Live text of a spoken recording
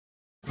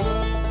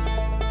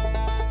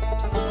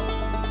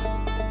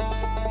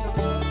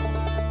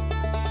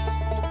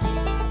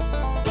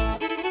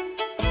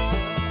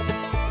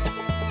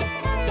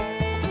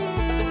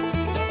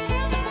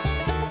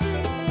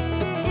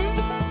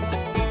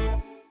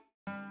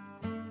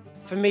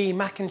For me,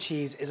 mac and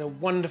cheese is a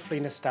wonderfully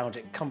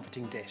nostalgic,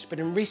 comforting dish, but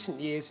in recent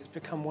years it's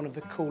become one of the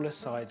cooler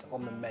sides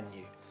on the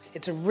menu.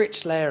 It's a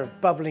rich layer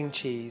of bubbling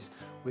cheese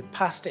with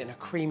pasta in a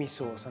creamy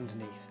sauce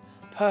underneath.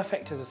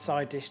 Perfect as a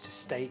side dish to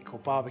steak or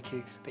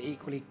barbecue, but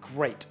equally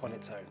great on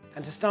its own.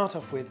 And to start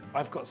off with,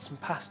 I've got some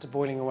pasta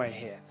boiling away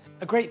here.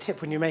 A great tip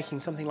when you're making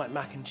something like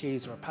mac and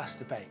cheese or a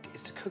pasta bake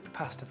is to cook the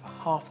pasta for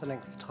half the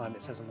length of time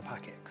it says on the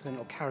packet, because then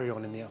it'll carry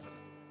on in the oven.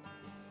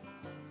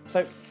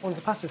 So once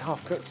the pasta is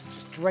half cooked,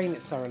 just drain it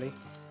thoroughly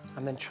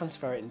and then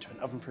transfer it into an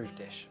oven-proof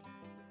dish.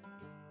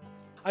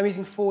 I'm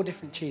using 4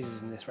 different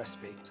cheeses in this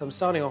recipe, so I'm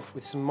starting off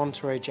with some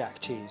Monterey Jack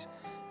cheese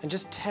and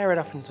just tear it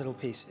up into little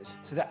pieces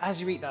so that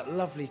as you eat that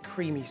lovely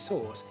creamy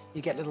sauce,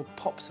 you get little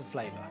pops of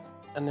flavour,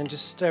 and then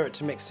just stir it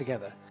to mix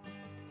together.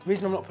 The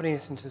reason I'm not putting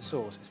this into the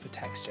sauce is for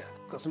texture.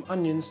 I've got some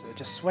onions that are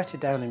just sweated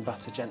down in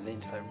butter gently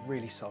until they're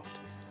really soft,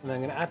 and then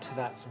I'm going to add to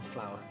that some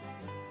flour.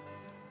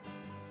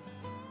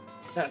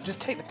 Now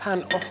just take the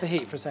pan off the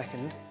heat for a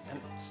second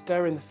and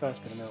stir in the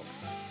first bit of milk.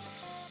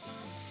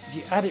 If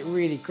you add it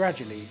really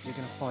gradually, you're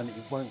going to find that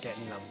you won't get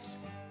any lumps.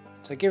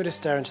 So give it a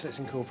stir until it's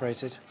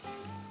incorporated,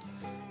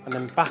 and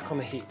then back on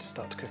the heat to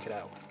start to cook it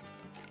out.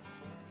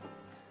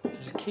 So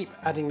just keep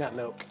adding that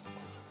milk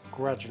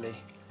gradually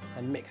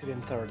and mix it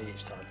in thoroughly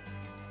each time.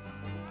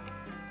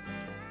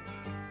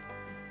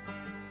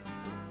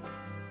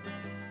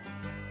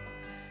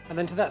 And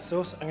then to that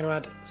sauce, I'm going to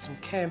add some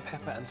cayenne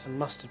pepper and some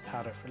mustard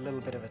powder for a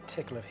little bit of a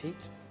tickle of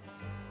heat.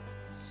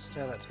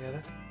 Stir that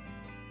together.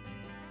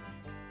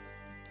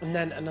 And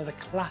then another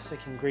classic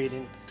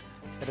ingredient,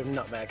 a bit of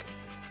nutmeg.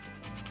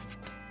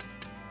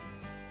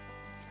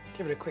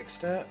 Give it a quick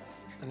stir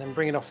and then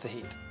bring it off the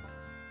heat.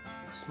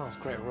 It smells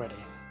great already.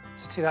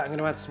 So to that I'm going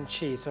to add some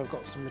cheese. So I've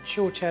got some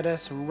mature cheddar,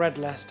 some red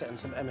Leicester and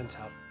some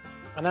Emmental.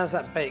 And as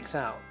that bakes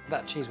out,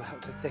 that cheese will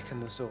help to thicken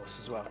the sauce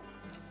as well.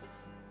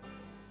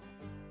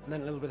 And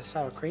then a little bit of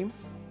sour cream.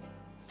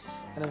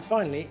 And then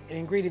finally, an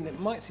ingredient that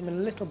might seem a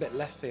little bit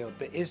left field,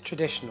 but is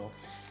traditional,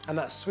 and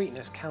that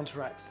sweetness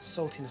counteracts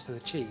the saltiness of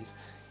the cheese,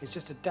 is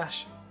just a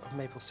dash of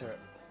maple syrup.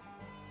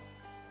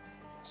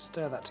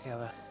 Stir that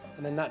together,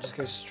 and then that just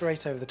goes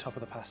straight over the top of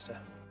the pasta.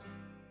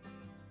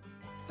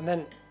 And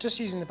then,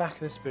 just using the back of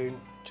the spoon,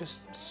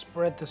 just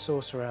spread the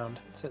sauce around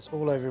so it's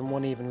all over in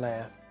one even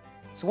layer.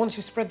 So once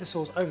you've spread the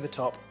sauce over the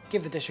top,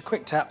 give the dish a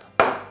quick tap,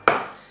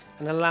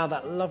 and allow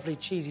that lovely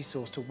cheesy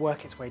sauce to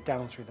work its way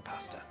down through the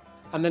pasta.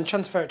 And then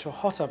transfer it to a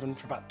hot oven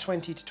for about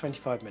 20 to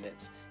 25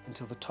 minutes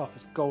until the top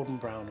is golden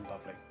brown and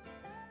bubbling.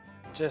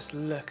 Just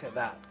look at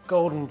that,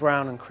 golden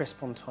brown and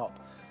crisp on top,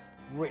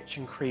 rich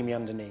and creamy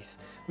underneath.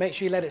 Make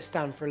sure you let it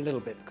stand for a little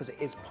bit because it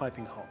is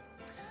piping hot.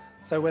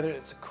 So whether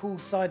it's a cool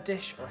side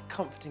dish or a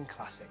comforting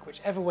classic,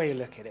 whichever way you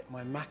look at it,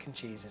 my mac and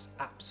cheese is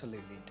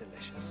absolutely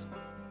delicious.